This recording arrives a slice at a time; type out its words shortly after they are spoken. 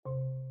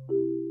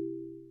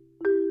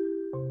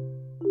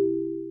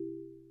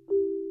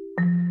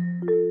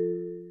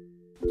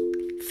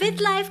Fit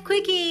Life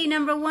Quickie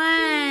number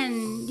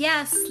 1.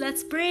 Yes,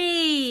 let's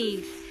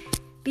breathe.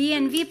 Be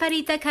in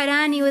Viparita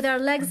Karani with our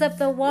legs up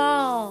the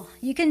wall.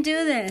 You can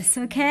do this,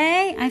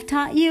 okay? I've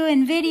taught you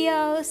in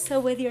videos, so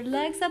with your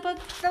legs up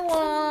the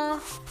wall.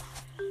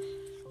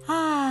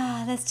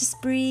 Let's just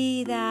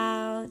breathe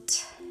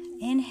out.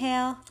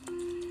 Inhale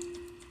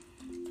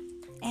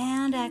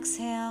and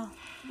exhale.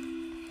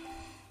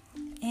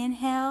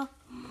 Inhale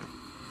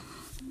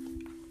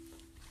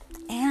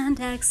and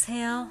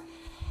exhale.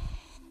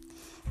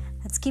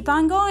 Let's keep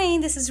on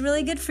going. This is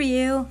really good for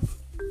you.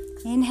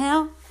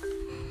 Inhale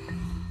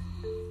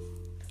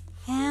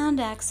and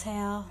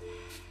exhale.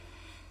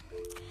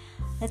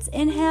 Let's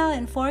inhale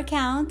in 4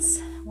 counts.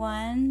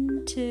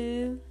 1,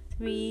 2,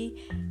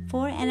 3,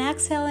 4, and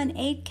exhale in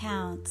 8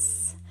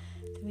 counts.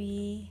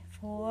 3,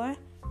 4,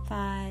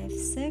 5,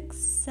 6,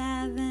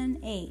 7,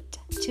 8.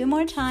 2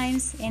 more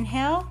times.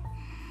 Inhale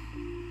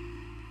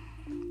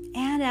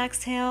and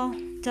exhale.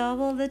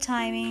 Double the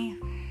timing.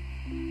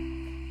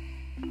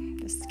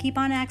 Just keep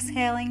on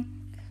exhaling.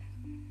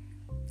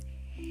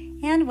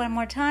 And 1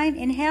 more time.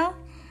 Inhale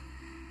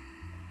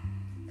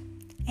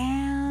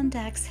and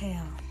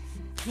exhale.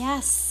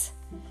 Yes.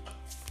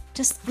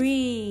 Just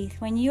breathe.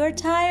 When you're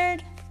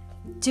tired,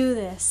 do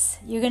this.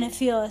 You're going to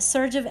feel a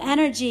surge of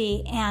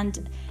energy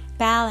and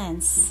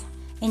balance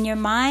in your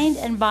mind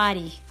and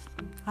body.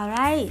 All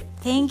right.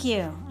 Thank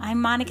you.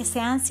 I'm Monica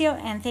Sancio,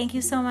 and thank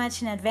you so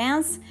much in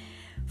advance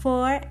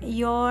for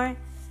your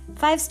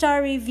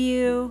 5-star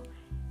review.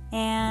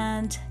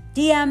 And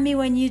DM me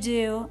when you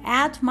do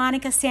at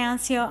Monica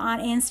Sancio on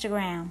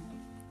Instagram.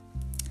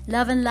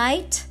 Love and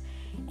light,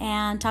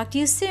 and talk to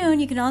you soon.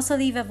 You can also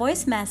leave a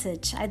voice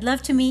message. I'd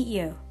love to meet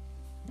you.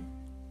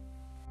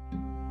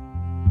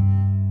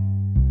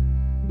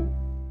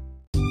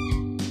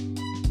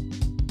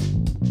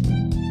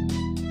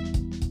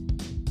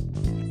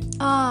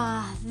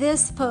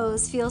 This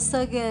pose feels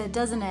so good,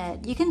 doesn't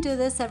it? You can do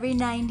this every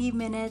 90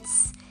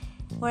 minutes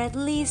or at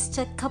least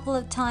a couple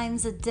of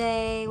times a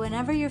day.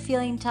 Whenever you're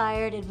feeling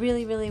tired, it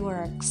really, really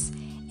works.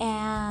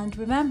 And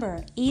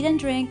remember, eat and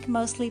drink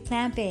mostly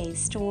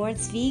plant-based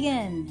towards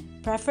vegan.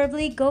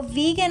 Preferably go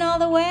vegan all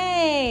the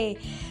way.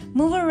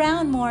 Move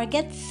around more.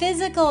 Get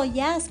physical.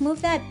 Yes,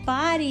 move that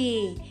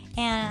body.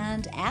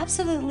 And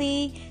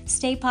absolutely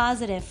stay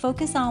positive.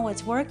 Focus on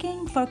what's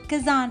working.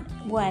 Focus on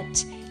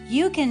what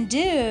you can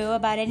do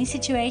about any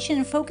situation,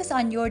 and focus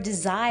on your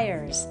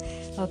desires.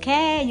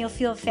 Okay? And you'll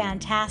feel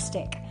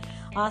fantastic.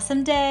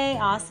 Awesome day.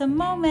 Awesome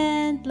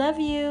moment.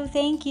 Love you.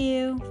 Thank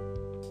you.